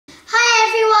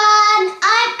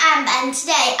and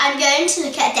today I'm going to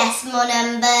look at decimal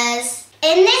numbers.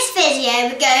 In this video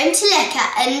we're going to look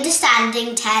at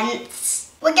understanding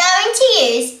tenths. We're going to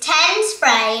use tens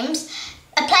frames,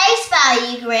 a place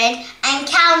value grid and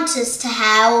counters to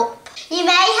help. You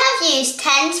may have used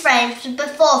tens frames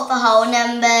before for whole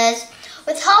numbers.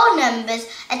 With whole numbers,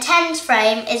 a tens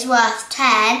frame is worth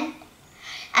 10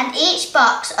 and each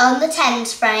box on the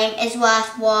tens frame is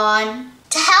worth 1.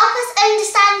 To help us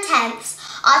understand tenths,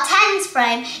 our tens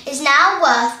frame is now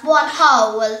worth 1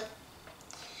 whole,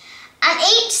 and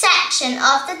each section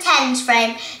of the tens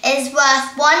frame is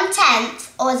worth 1/10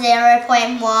 or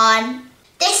 0.1.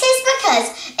 This is because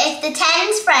if the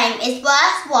tens frame is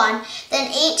worth 1, then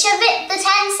each of the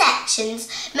 10 sections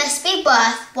must be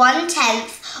worth 1/10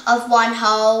 of 1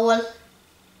 whole.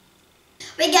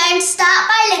 We're going to start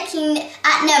by looking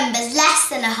at numbers less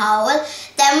than a whole,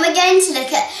 then we're going to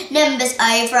look at numbers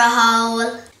over a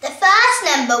whole. The first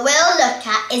number we'll look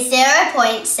at is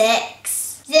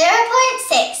 0.6.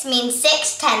 0.6 means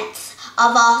 6/10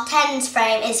 of our tens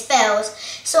frame is filled,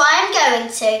 so I'm going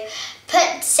to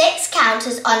put 6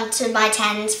 counters onto my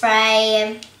tens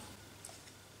frame.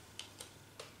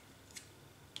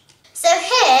 So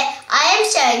here I am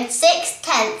showing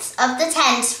 6/10 of the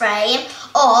tens frame,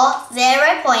 or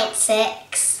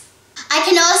 0.6. I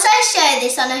can also show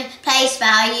this on a place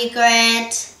value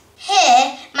grid.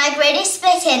 Here my grid is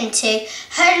split into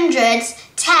hundreds,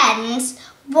 tens,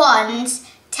 ones,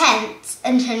 tenths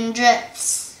and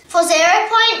hundredths. For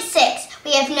 0.6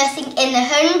 we have nothing in the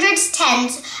hundreds,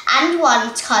 tens and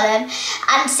ones column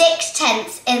and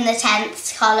 6/10 in the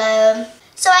tenths column.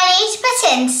 So I need to put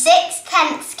in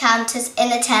 6/10 counters in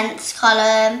the tenths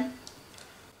column.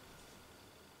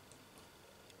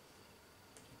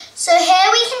 So here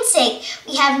we can see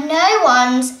we have no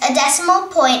ones, a decimal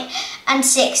point and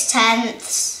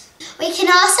 6/10. We can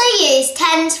also use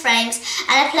tens frames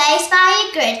and a place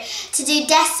value grid to do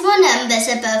decimal numbers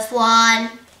above 1.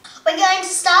 We're going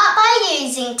to start by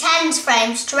using tens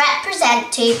frames to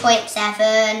represent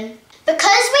 2.7.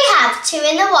 Because we have 2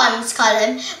 in the ones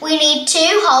column, we need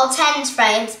 2 whole tens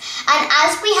frames, and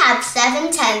as we have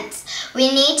 7/10, we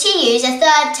need to use a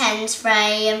third tens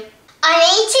frame. I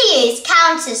need to use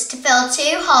counters to fill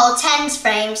 2 whole tens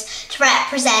frames to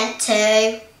represent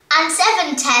 2, and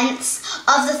 7/10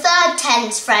 of the third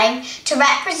tens frame to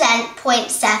represent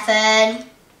 0.7.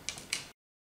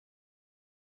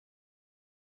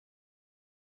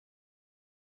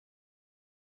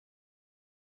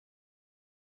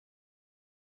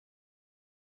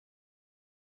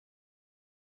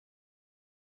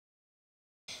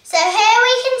 So here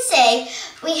we can see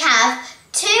we have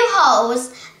 2 wholes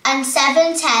and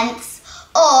 7/10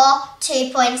 or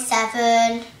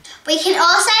 2.7. We can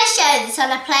also show this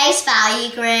on a place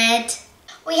value grid.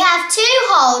 We have 2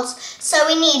 wholes, so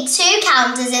we need 2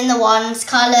 counters in the ones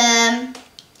column.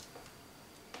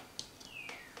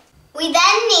 We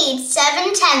then need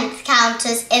 7/10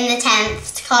 counters in the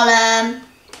tenths column.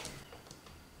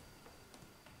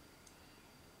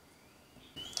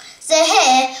 So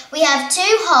here we have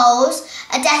 2 wholes,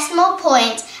 a decimal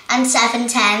point and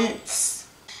 7/10.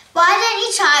 Why don't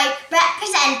you try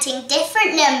representing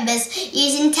different numbers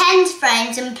using tens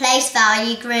frames and place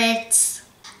value grids?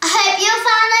 I hope you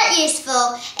found that useful.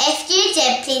 If you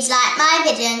did, please like my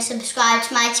video and subscribe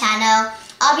to my channel.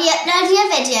 I'll be uploading a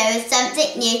video with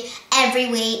something new every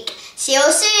week. See you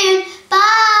all soon.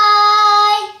 Bye!